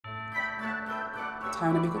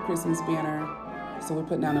time to make a Christmas banner. So we're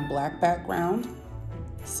putting down a black background,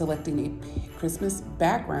 selecting a Christmas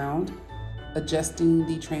background, adjusting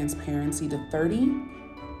the transparency to 30.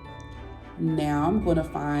 Now I'm going to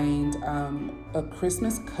find a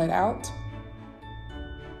Christmas cutout.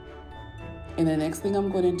 And the next thing I'm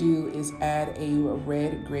going to do is add a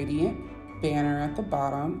red gradient banner at the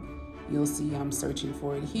bottom. You'll see I'm searching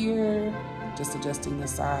for it here, just adjusting the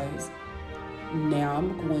size. Now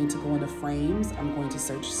I'm going to go into frames. I'm going to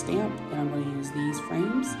search stamp, and I'm going to use these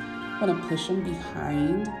frames. I'm going to push them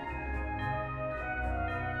behind.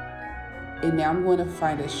 And now I'm going to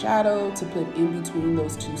find a shadow to put in between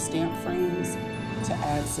those two stamp frames to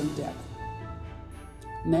add some depth.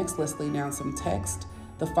 Next, let's lay down some text.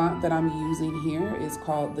 The font that I'm using here is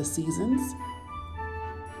called The Seasons.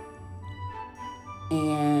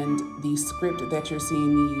 And the script that you're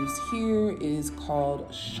seeing me use here is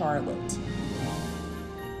called Charlotte.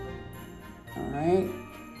 All right.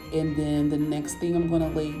 And then the next thing I'm going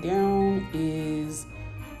to lay down is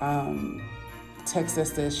text that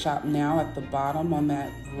says Shop Now at the bottom on that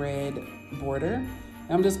red border.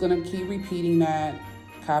 And I'm just going to keep repeating that,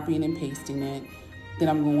 copying and pasting it. Then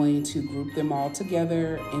I'm going to group them all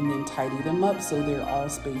together and then tidy them up so they're all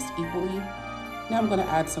spaced equally. Now I'm going to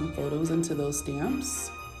add some photos into those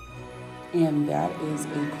stamps. And that is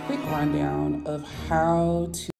a quick rundown of how to